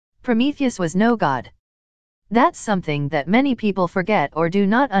Prometheus was no god. That's something that many people forget or do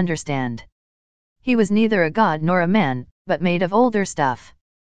not understand. He was neither a god nor a man, but made of older stuff.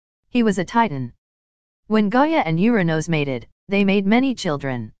 He was a titan. When Gaia and Uranos mated, they made many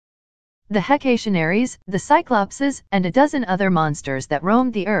children. The Hecationaries, the Cyclopses, and a dozen other monsters that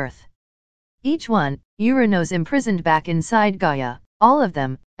roamed the earth. Each one, Uranos imprisoned back inside Gaia, all of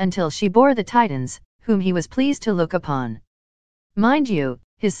them, until she bore the titans, whom he was pleased to look upon. Mind you,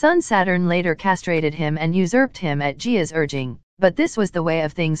 his son Saturn later castrated him and usurped him at Gaia's urging, but this was the way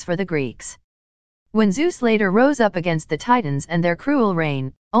of things for the Greeks. When Zeus later rose up against the Titans and their cruel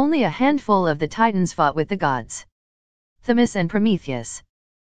reign, only a handful of the Titans fought with the gods. Themis and Prometheus.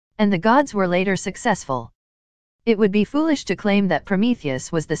 And the gods were later successful. It would be foolish to claim that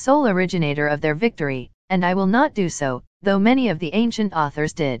Prometheus was the sole originator of their victory, and I will not do so, though many of the ancient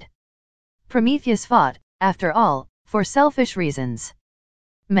authors did. Prometheus fought, after all, for selfish reasons.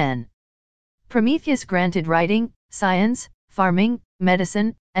 Men. Prometheus granted writing, science, farming,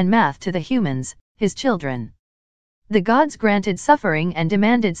 medicine, and math to the humans, his children. The gods granted suffering and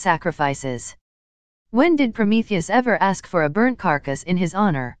demanded sacrifices. When did Prometheus ever ask for a burnt carcass in his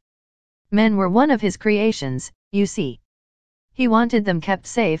honor? Men were one of his creations, you see. He wanted them kept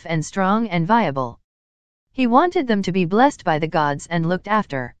safe and strong and viable. He wanted them to be blessed by the gods and looked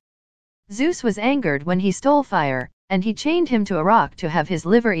after. Zeus was angered when he stole fire, and he chained him to a rock to have his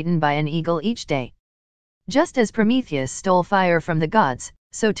liver eaten by an eagle each day. Just as Prometheus stole fire from the gods,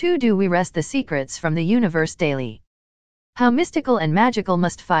 so too do we wrest the secrets from the universe daily. How mystical and magical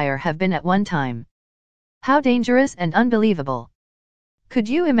must fire have been at one time? How dangerous and unbelievable. Could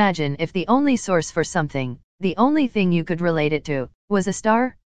you imagine if the only source for something, the only thing you could relate it to, was a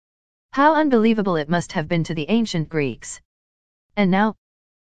star? How unbelievable it must have been to the ancient Greeks. And now?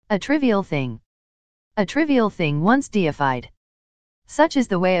 A trivial thing. A trivial thing once deified. Such is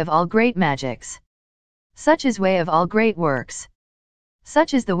the way of all great magics. Such is way of all great works.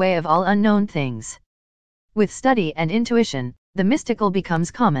 Such is the way of all unknown things. With study and intuition, the mystical becomes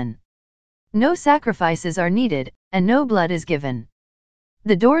common. No sacrifices are needed, and no blood is given.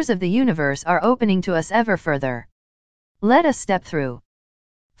 The doors of the universe are opening to us ever further. Let us step through.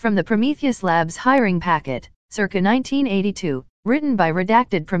 From the Prometheus Labs hiring packet, circa 1982, written by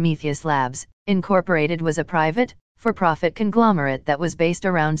redacted. Prometheus Labs, Incorporated was a private, for-profit conglomerate that was based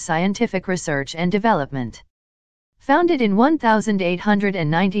around scientific research and development. Founded in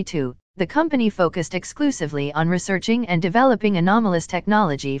 1892, the company focused exclusively on researching and developing anomalous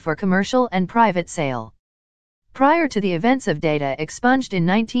technology for commercial and private sale. Prior to the events of data expunged in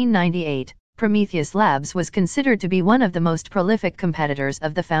 1998, Prometheus Labs was considered to be one of the most prolific competitors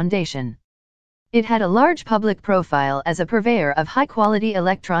of the Foundation. It had a large public profile as a purveyor of high-quality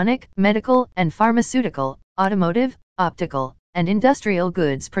electronic, medical, and pharmaceutical, automotive, optical, and industrial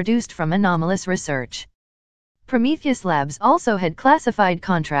goods produced from anomalous research. Prometheus Labs also had classified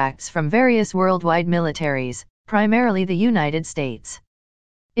contracts from various worldwide militaries, primarily the United States.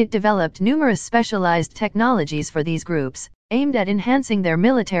 It developed numerous specialized technologies for these groups, aimed at enhancing their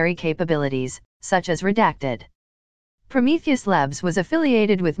military capabilities, such as redacted. Prometheus Labs was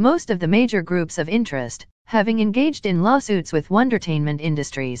affiliated with most of the major groups of interest, having engaged in lawsuits with Wondertainment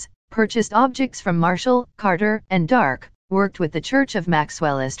Industries, purchased objects from Marshall, Carter, and Dark, worked with the Church of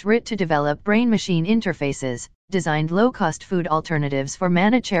Maxwellist Writ to develop brain-machine interfaces, designed low-cost food alternatives for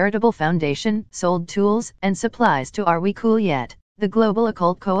Mana Charitable Foundation, sold tools and supplies to Are We Cool Yet?, the Global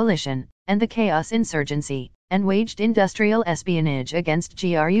Occult Coalition, and the Chaos Insurgency, and waged industrial espionage against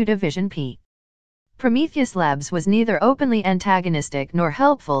GRU Division P. Prometheus Labs was neither openly antagonistic nor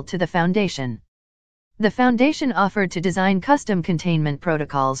helpful to the Foundation. The Foundation offered to design custom containment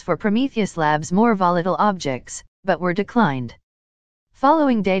protocols for Prometheus Labs' more volatile objects, but were declined.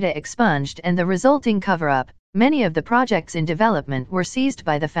 Following data expunged and the resulting cover-up, many of the projects in development were seized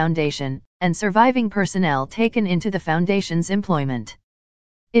by the Foundation, and surviving personnel taken into the Foundation's employment.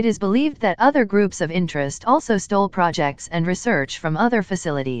 It is believed that other groups of interest also stole projects and research from other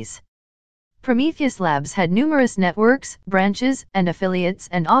facilities. Prometheus Labs had numerous networks, branches, and affiliates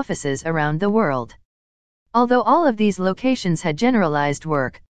and offices around the world. Although all of these locations had generalized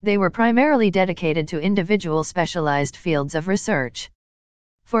work, they were primarily dedicated to individual specialized fields of research.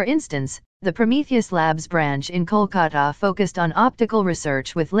 For instance, the Prometheus Labs branch in Kolkata focused on optical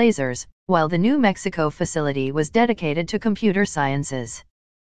research with lasers, while the New Mexico facility was dedicated to computer sciences.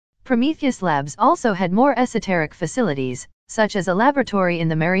 Prometheus Labs also had more esoteric facilities, such as a laboratory in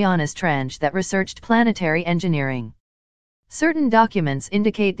the Marianas Trench that researched planetary engineering. Certain documents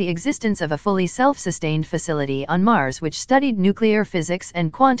indicate the existence of a fully self-sustained facility on Mars which studied nuclear physics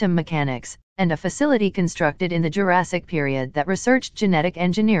and quantum mechanics, and a facility constructed in the Jurassic period that researched genetic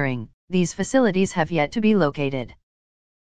engineering. These facilities have yet to be located.